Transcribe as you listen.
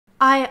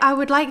I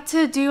would like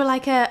to do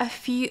like a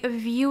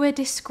viewer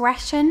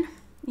discretion,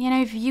 you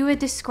know, viewer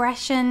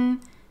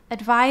discretion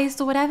advised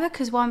or whatever,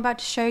 because what I'm about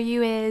to show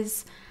you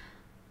is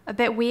a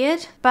bit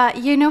weird. But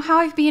you know how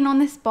I've been on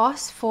this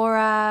boss for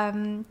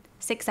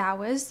 6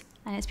 hours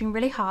and it's been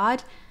really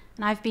hard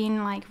and I've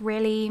been like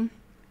really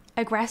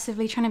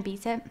aggressively trying to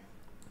beat it.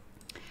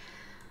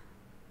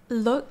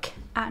 Look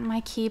at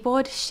my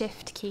keyboard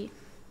shift key.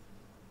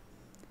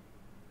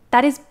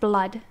 That is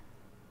blood.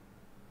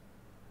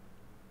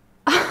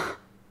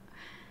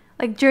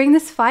 Like during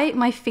this fight,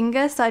 my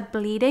finger started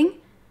bleeding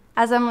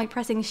as I'm like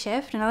pressing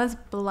shift, and now there's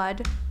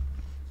blood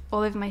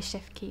all over my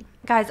shift key.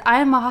 Guys,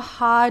 I am a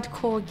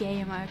hardcore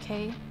gamer,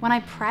 okay? When I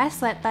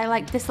press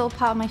like this little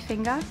part of my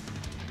finger,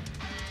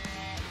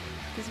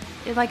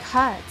 it like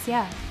hurts,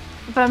 yeah.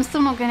 But I'm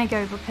still not gonna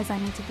go because I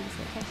need to beat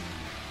it, okay?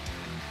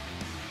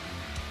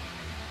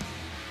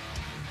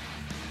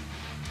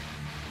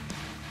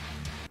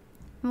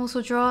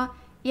 Mortal Draw.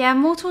 Yeah,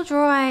 Mortal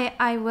Draw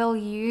I will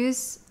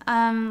use.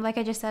 Like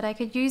I just said, I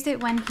could use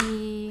it when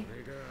he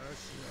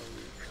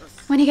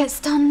gets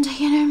stunned,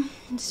 you know?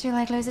 Just do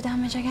like loads of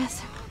damage, I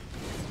guess.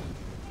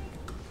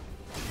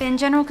 But in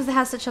general, because it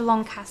has such a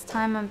long cast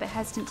time, I'm a bit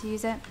hesitant to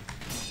use it.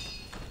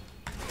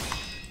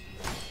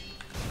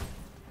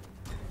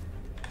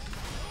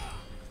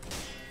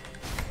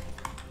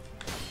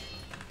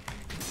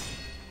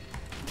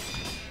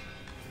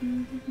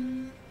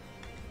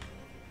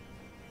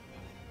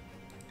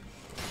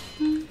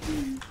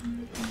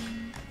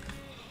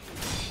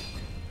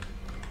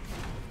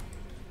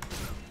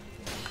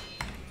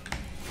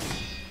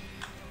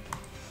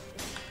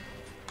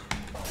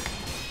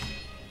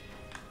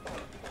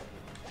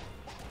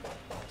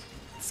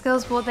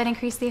 Skills board that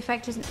increase the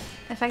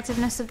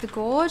effectiveness of the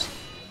gourd.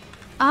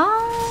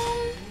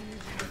 I'm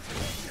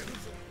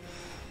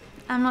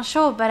not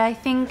sure, but I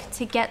think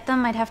to get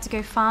them I'd have to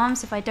go farm,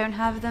 so if I don't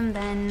have them,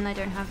 then I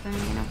don't have them,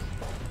 you know.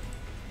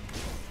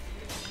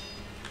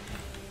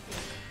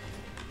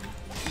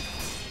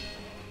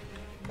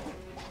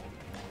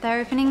 Their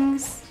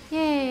openings,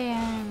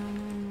 yeah.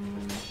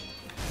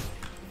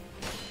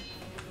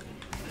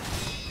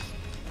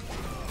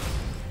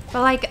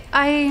 But like,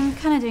 I'm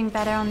kind of doing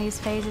better on these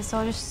phases, so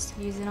I'll just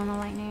use it on the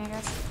lightning, I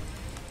guess.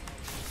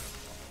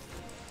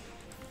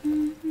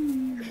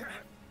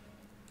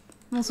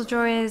 Mortal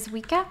Draw is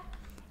weaker?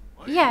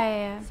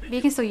 Yeah. But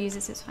you can still use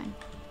it, so it's fine.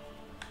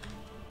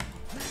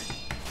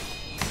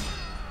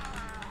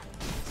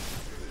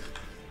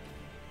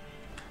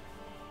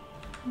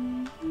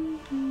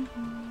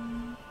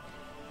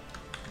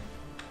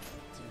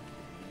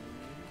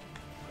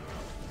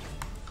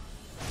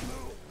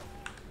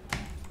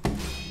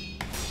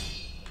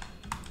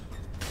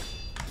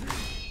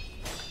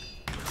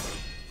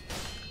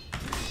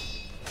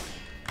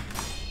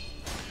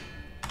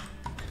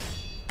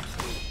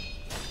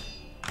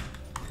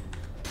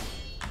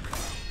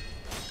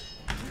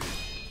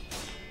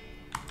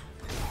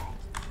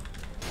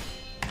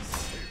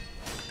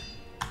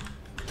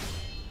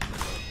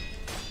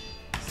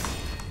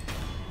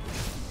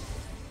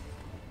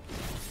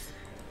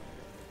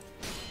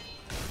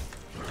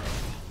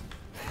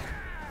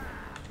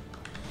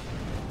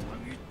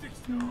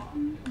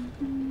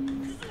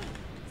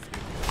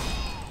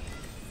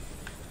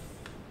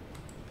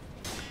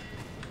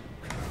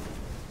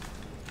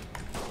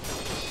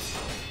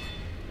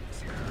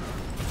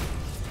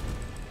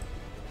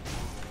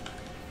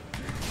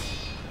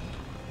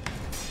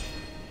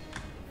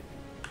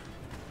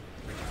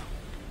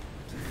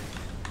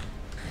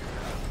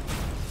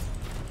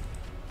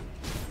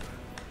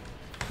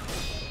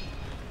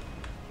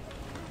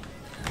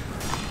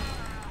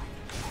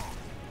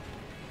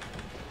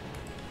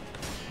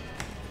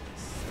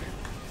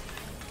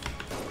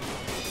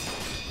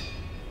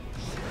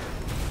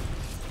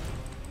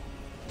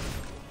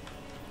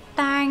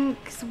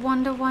 Thanks,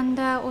 Wonder.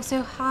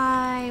 Also,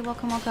 hi,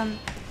 welcome.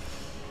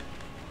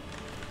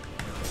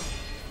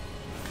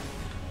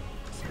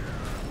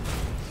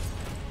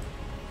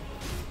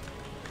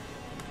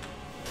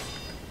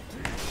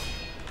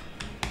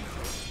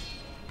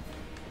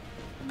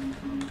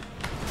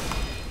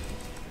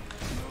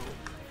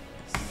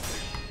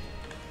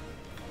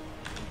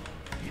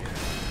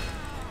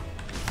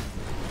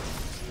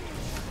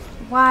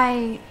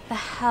 Why the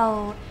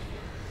hell?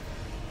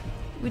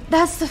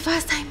 That's the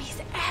first time he's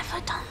ever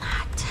done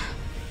that.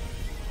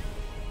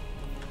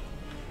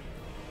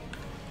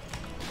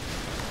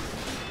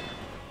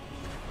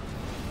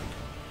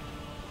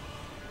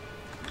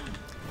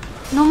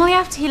 Normally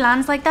after he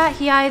lands like that,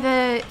 he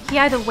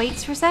either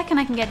waits for a second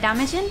I can get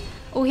damage in,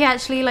 or he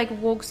actually like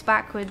walks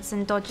backwards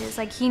and dodges.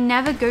 Like he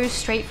never goes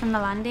straight from the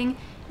landing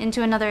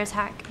into another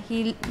attack.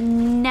 He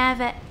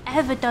never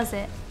ever does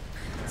it.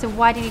 So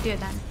why did he do it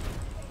then?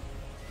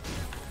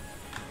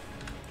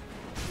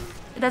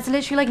 That's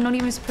literally like not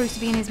even supposed to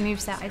be in his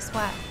moveset, I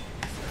swear.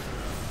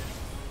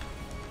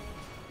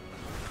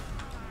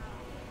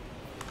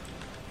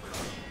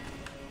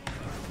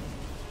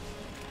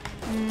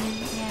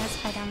 Yeah,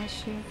 that's high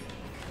damage too.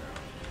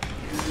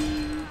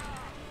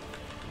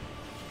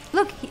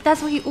 Look,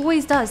 That's what he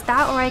always does.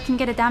 That or I can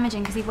get a damage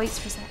in because he waits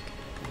for a sec.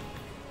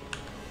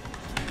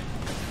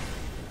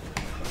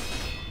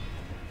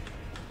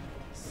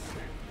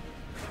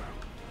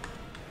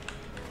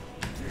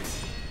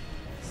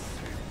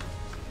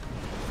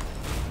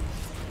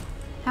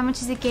 How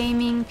much is a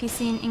gaming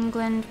PC in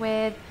England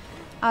with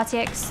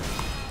RTX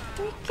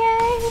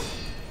 3K?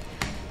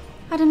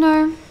 I don't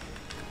know.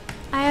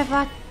 I have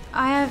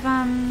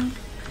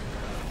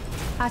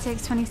RTX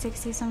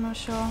 2060, so I'm not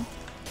sure.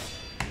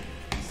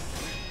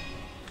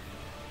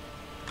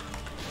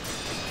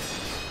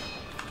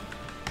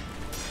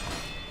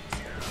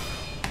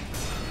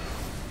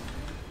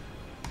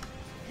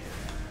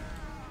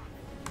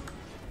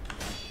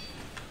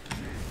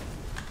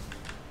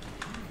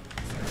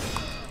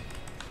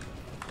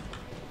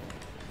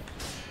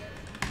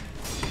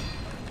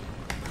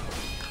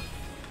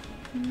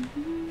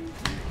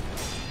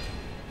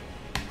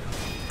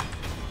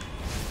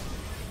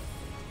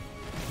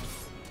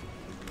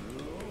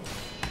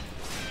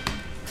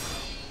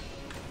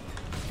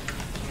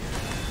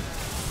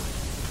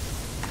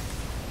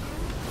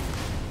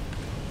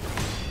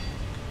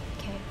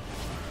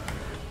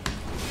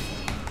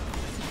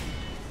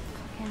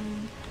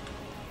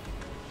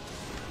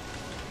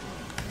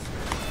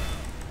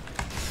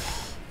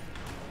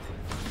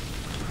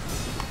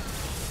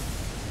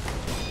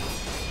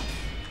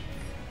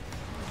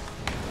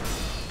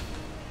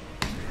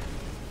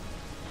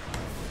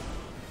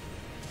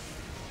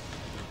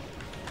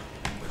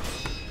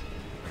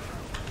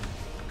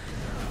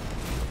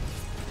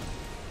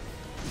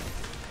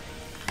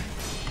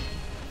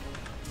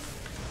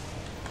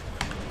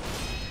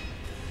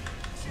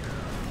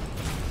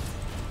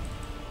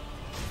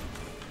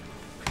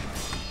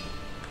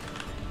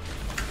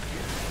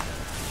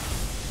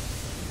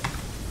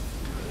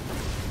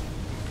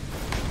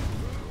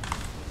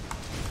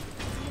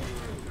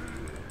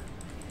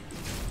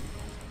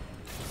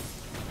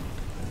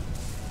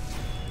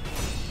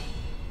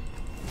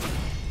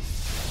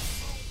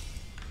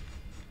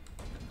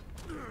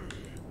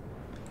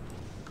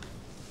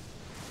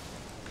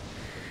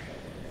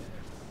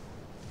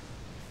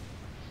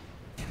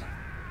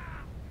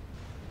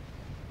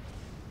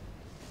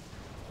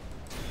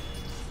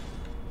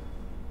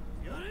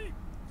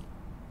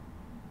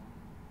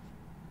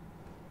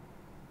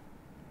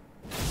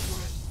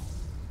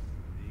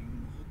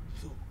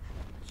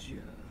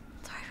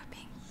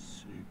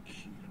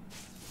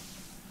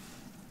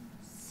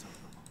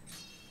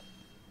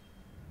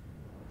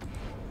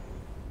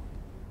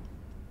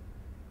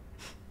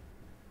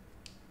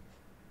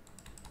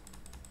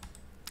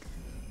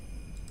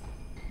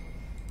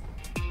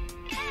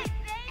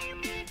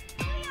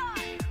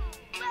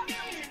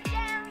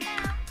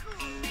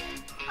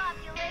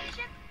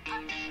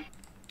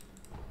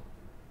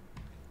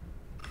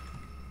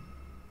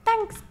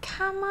 Thanks,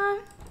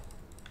 Kama.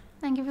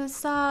 Thank you for the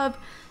sub.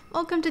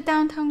 Welcome to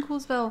downtown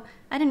Coolsville.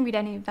 I didn't read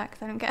any of that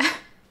because I don't care.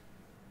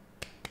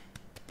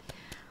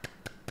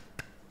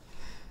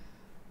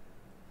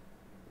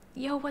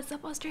 Yo, what's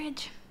up,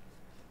 Ostrich?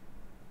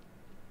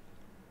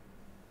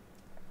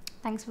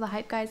 Thanks for the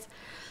hype, guys.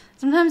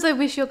 Sometimes I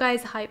wish your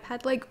guys' hype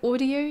had like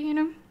audio, you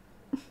know?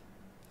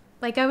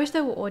 Like I wish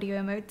there were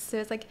audio emotes, so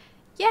it's like,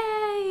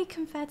 yay,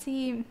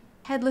 confetti.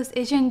 Headless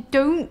Asian,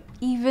 don't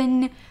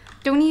even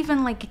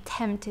like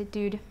attempt it,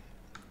 dude.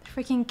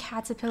 Freaking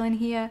caterpillar in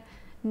here,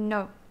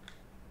 no.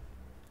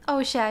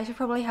 Oh shit, I should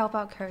probably help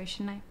out Kuro,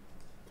 shouldn't I?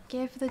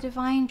 Give the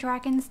divine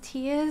dragon's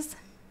tears.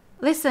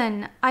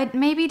 Listen,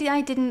 maybe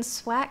I didn't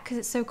sweat because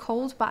it's so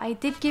cold, but I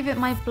did give it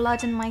my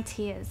blood and my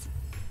tears.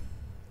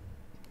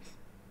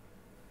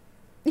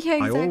 Yeah,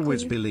 exactly. I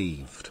always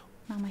believed.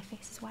 Now my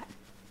face is wet.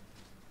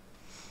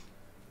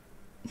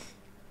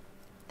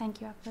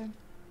 Thank you, Apple.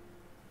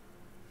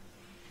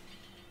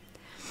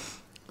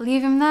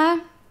 Leave him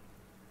there.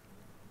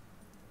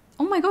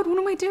 Oh my god, what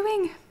am I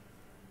doing?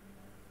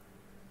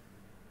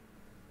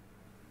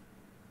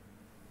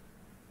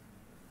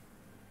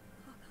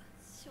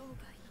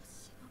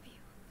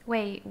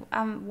 Wait,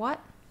 what?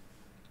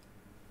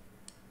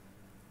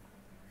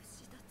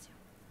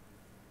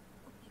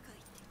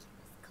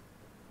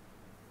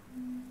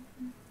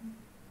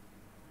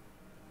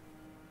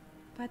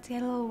 About to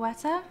get a little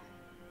wetter.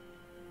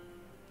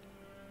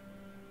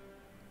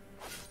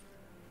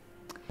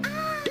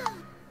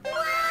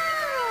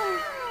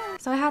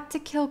 So I had to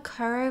kill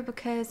Kuro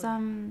because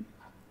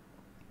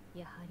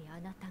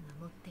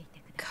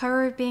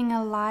Kuro being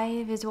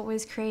alive is what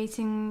was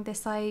creating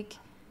this, like,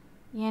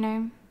 you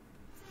know,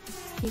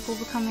 people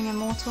becoming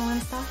immortal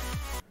and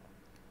stuff.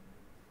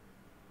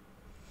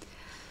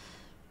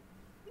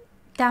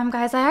 Damn,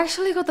 guys, I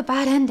actually got the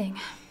bad ending.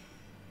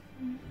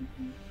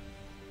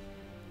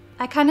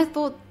 I kind of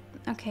thought,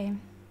 okay,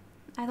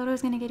 I thought I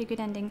was gonna get a good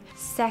ending.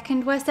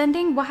 Second worst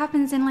ending? What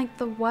happens in like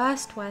the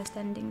worst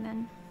ending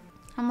then?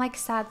 I'm like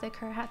sad that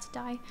Kuro had to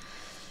die.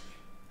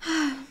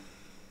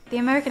 The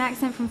American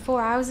accent from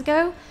 4 hours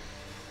ago?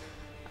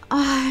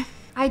 I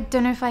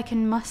don't know if I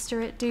can muster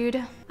it,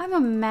 dude. I'm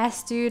a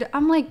mess, dude.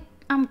 I'm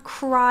I'm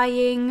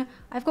crying.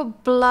 I've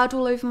got blood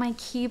all over my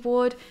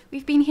keyboard.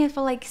 We've been here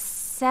for like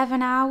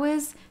 7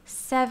 hours.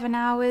 7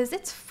 hours.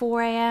 It's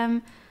 4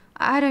 a.m.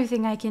 I don't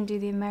think I can do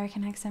the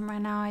American accent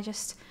right now.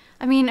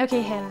 I mean,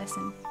 okay, here,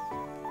 listen.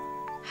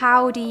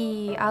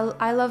 Howdy.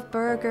 I love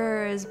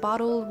burgers,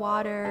 bottled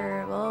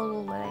water.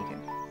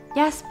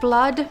 Yes,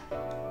 blood.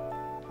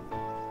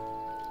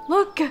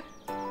 Look.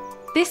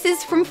 This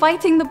is from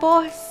fighting the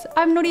boss.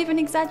 I'm not even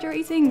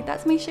exaggerating.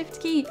 That's my shift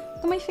key.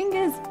 Look at my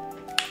fingers.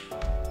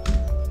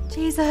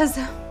 Jesus.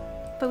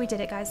 But we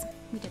did it, guys.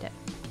 We did it.